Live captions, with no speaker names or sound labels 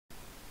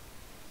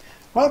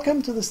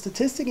Welcome to the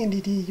Statistic in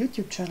DD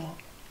YouTube channel.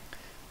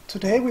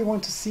 Today we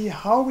want to see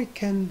how we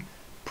can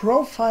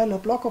profile a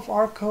block of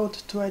R code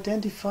to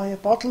identify a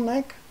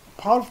bottleneck,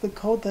 part of the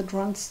code that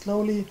runs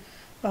slowly,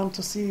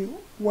 to see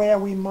where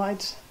we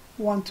might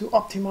want to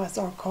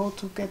optimize our code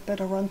to get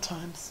better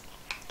runtimes.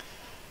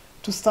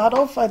 To start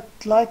off, I'd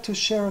like to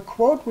share a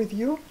quote with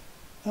you.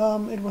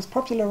 It was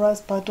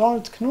popularized by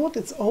Knuth.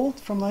 It's old,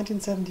 from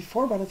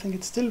 1974, but I think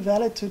it's still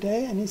valid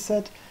today. And he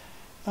said,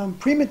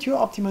 premature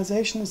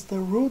optimization is the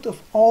root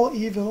of all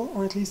evil,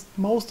 or at least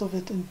most of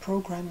it, in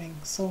programming.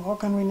 So how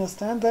can we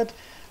understand that?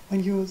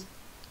 When you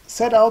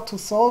set out to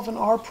solve an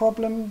R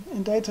problem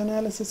in data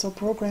analysis or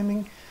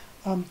programming,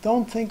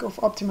 don't think of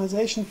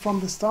optimization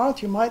from the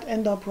start. You might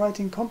end up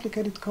writing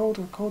complicated code,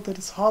 or code that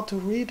is hard to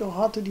read or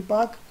hard to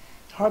debug,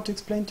 hard to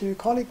explain to your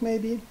colleague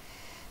maybe.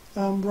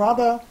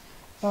 Rather,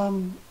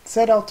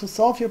 set out to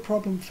solve your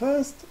problem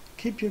first,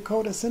 keep your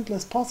code as simple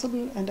as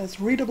possible and as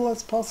readable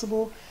as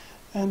possible,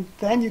 and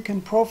then you can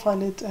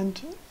profile it,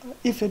 and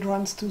if it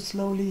runs too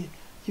slowly,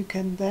 you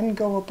can then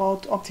go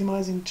about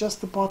optimizing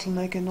just the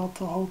bottleneck and not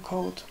the whole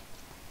code,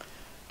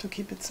 to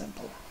keep it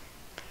simple.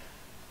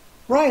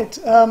 Right,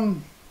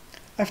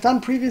 I've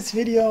done previous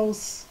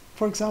videos,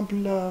 for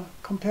example, a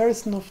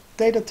comparison of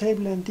data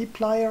table and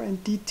dplyr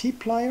and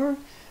dtplyr,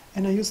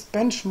 and I used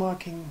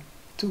benchmarking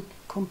to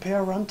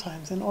compare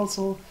runtimes, and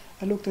also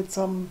I looked at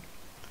some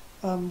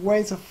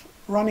ways of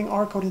running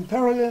R code in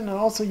parallel, and I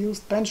also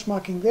used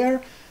benchmarking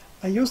there.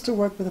 I used to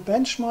work with a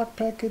benchmark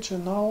package,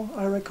 and now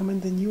I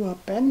recommend the newer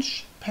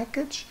bench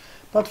package.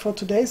 But for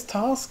today's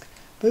task,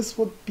 this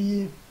would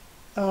be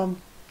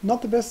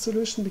not the best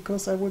solution,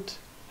 because I would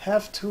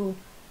have to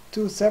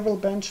do several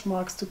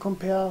benchmarks to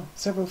compare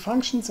several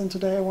functions, and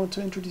today I want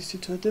to introduce you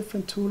to a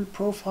different tool,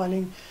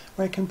 profiling,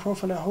 where I can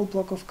profile a whole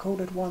block of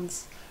code at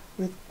once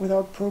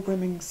without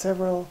programming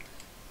several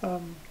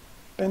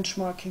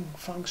benchmarking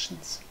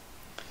functions.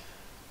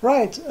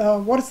 Right,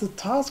 what is the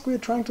task we're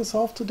trying to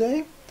solve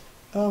today?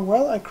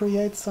 Well, I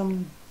create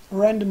some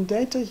random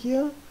data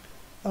here,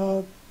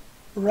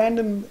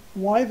 random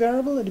y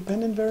variable, a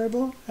dependent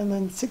variable, and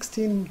then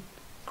 16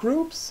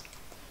 groups.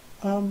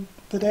 The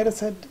data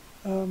set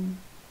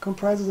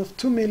comprises of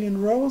 2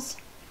 million rows,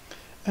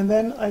 and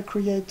then I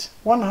create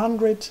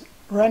 100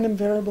 random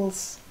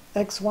variables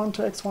x1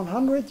 to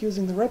x100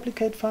 using the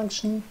replicate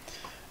function,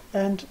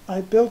 and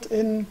I built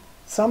in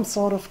some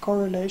sort of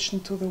correlation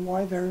to the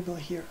y variable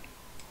here.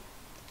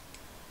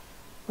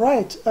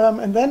 Right,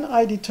 and then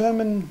I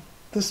determine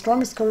the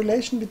strongest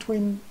correlation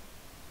between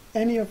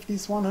any of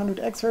these 100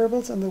 x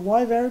variables and the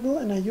y variable,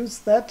 and I use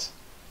that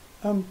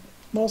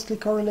mostly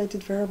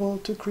correlated variable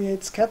to create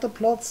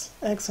scatterplots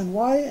x and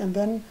y, and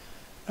then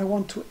I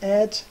want to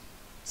add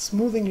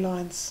smoothing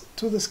lines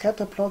to the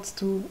scatterplots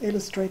to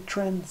illustrate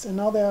trends. And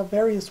now there are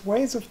various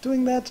ways of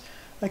doing that.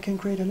 I can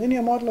create a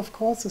linear model, of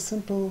course, a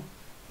simple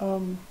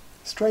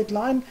straight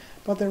line,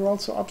 but there are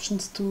also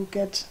options to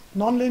get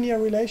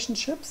nonlinear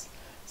relationships.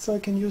 So I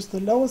can use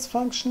the loess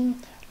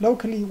function,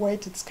 locally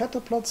weighted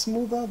scatterplot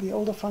smoother. The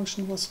older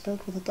function was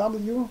spelled with a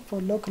W for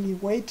locally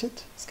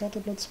weighted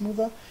scatterplot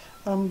smoother.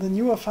 The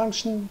newer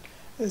function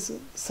is the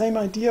same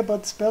idea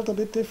but spelled a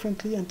bit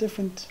differently, and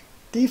different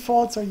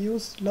defaults are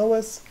used.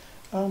 Loess,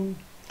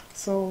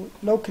 so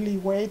locally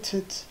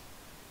weighted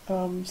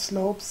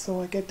slopes,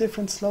 so I get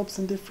different slopes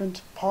in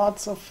different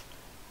parts of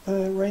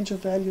the range of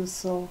values,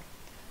 so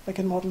I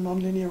can model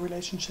nonlinear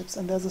relationships.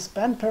 And there's a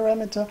span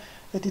parameter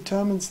that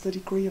determines the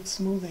degree of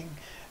smoothing.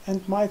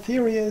 And my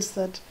theory is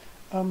that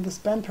the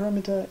span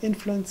parameter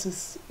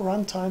influences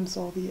runtimes,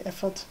 or the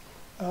effort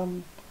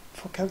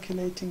for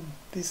calculating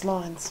these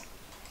lines.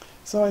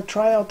 So I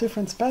try out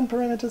different span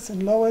parameters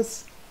in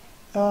loess,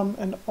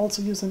 and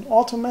also use an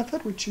auto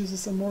method, which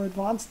uses a more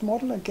advanced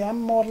model, a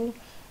GAM model,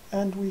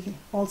 and we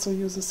also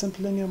use a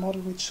simple linear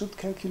model, which should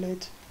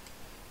calculate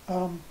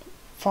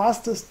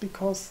fastest,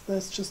 because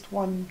there's just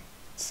one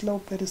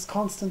slope that is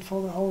constant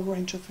for the whole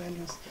range of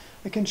values.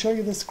 I can show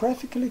you this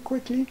graphically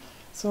quickly.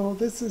 So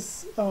this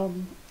is a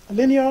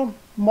linear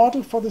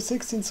model for the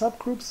 16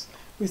 subgroups.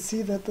 We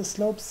see that the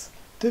slopes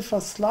differ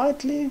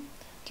slightly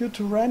due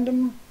to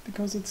random,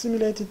 because it's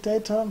simulated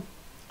data.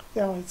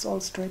 Yeah, it's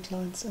all straight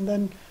lines. And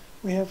then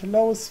we have a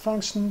loess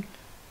function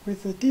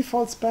with the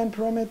default span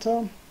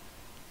parameter,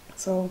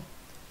 so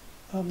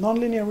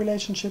nonlinear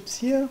relationships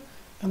here,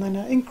 and then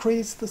I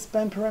increase the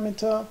span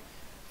parameter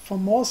for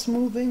more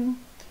smoothing,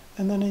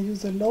 and then I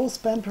use a low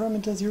span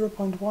parameter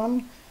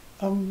 0.1,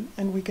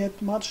 and we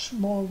get much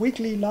more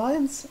wiggly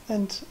lines,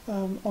 and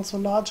also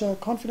larger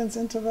confidence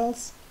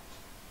intervals,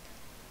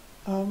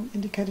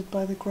 indicated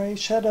by the gray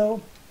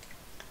shadow.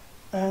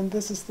 And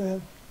this is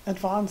the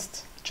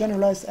advanced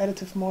generalized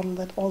additive model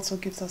that also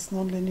gives us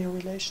nonlinear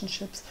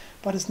relationships,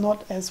 but is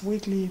not as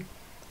wiggly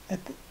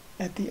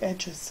at the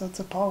edges, so it's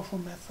a powerful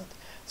method.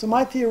 So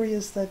my theory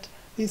is that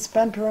these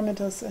span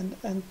parameters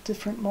and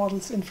different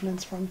models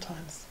influence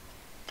runtimes.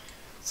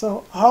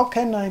 So how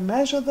can I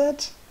measure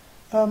that?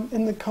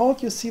 In the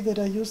code you see that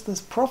I use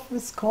this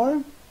profvis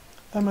call.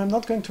 I'm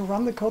not going to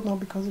run the code now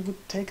because it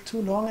would take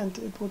too long and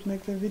it would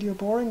make the video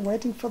boring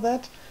waiting for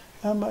that.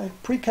 I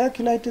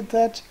pre-calculated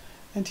that,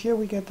 and here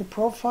we get the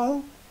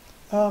profile.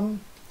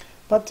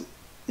 But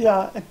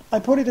yeah, I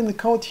put it in the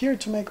code here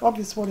to make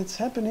obvious what is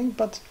happening,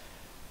 but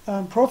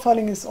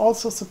profiling is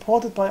also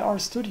supported by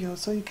RStudio,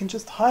 so you can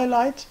just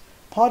highlight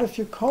part of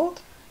your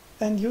code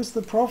and use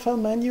the profile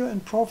menu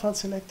and profile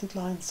selected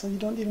lines. So you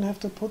don't even have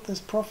to put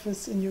this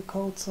profvis in your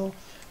code, so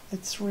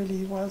it's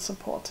really well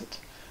supported.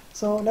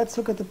 So let's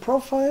look at the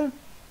profile.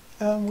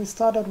 We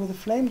start out with a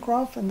flame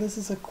graph, and this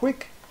is a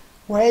quick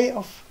way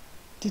of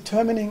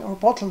determining our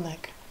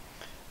bottleneck.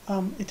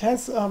 It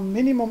has a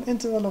minimum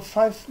interval of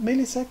 5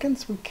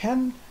 milliseconds. We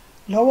can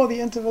lower the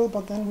interval,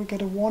 but then we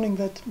get a warning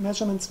that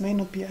measurements may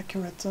not be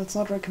accurate, so it's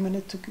not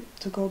recommended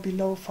to go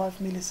below 5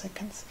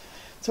 milliseconds.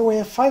 So we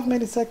have 5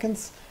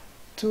 milliseconds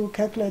to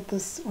calculate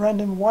this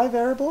random y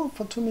variable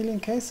for 2 million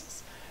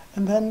cases,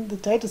 and then the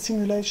data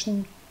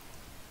simulation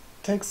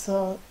takes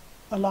a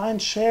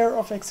lion's share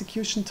of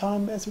execution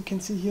time, as we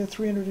can see here,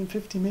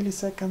 350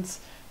 milliseconds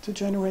to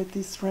generate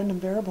these random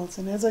variables.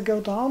 And as I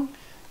go down,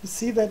 you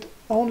see that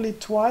only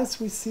twice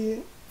we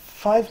see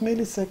 5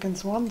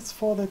 milliseconds, once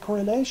for the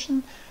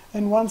correlation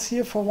and once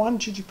here for one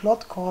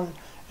ggplot call.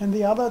 And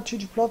the other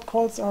ggplot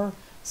calls are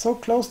so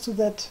close to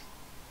that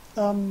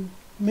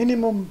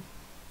minimum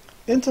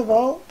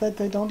interval that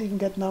they don't even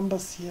get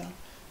numbers here.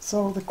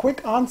 So the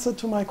quick answer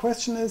to my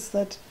question is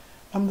that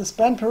the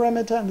span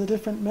parameter and the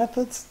different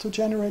methods to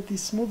generate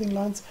these smoothing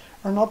lines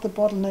are not the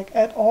bottleneck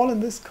at all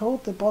in this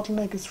code. The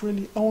bottleneck is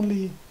really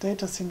only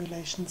data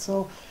simulation.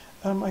 So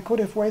I could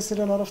have wasted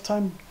a lot of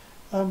time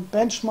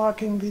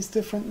benchmarking these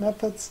different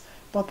methods,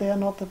 but they are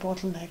not the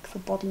bottleneck. The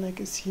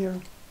bottleneck is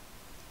here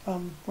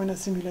when I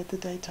simulate the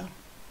data.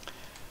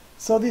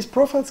 So these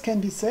profiles can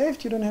be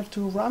saved. You don't have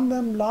to run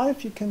them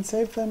live. You can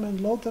save them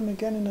and load them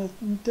again in a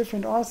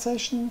different R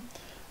session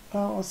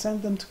or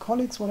send them to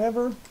colleagues,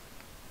 whatever.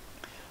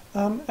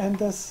 And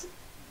there's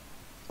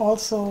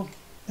also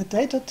a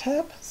data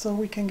tab, so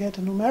we can get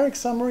a numeric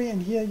summary,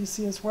 and here you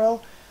see as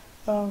well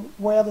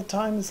where the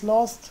time is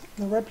lost.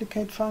 The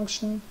replicate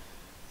function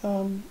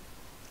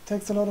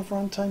takes a lot of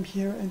runtime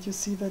here, and you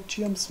see that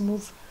geom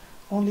smooth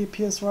only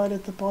appears right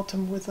at the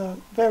bottom with a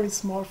very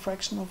small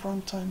fraction of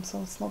runtime,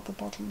 so it's not the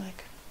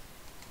bottleneck.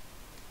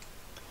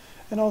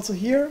 And also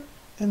here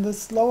in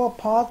this lower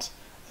part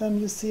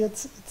you see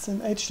it's an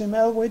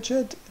HTML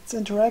widget. It's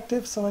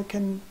interactive, so I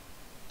can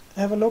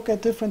have a look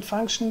at different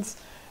functions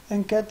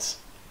and get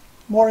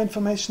more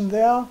information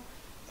there.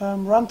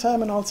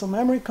 Runtime and also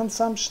memory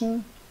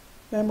consumption,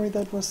 memory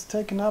that was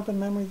taken up and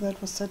memory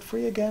that was set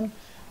free again.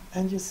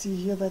 And you see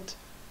here that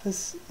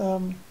this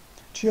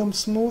geom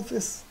smooth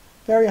is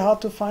very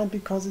hard to find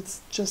because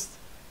it's just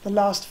the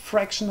last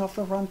fraction of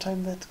the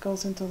runtime that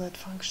goes into that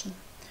function.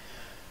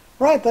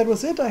 Right, that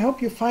was it. I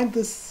hope you find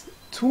this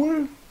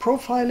tool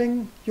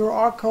profiling your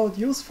R code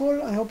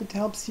useful. I hope it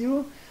helps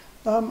you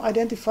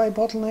identify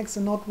bottlenecks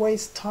and not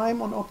waste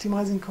time on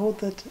optimizing code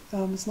that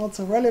is not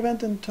so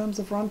relevant in terms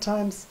of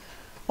runtimes.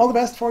 All the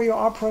best for your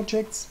R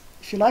projects.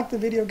 If you like the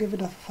video, give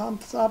it a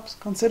thumbs up.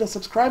 Consider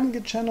subscribing to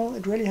the channel.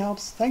 It really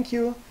helps. Thank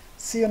you.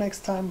 See you next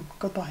time.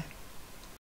 Goodbye.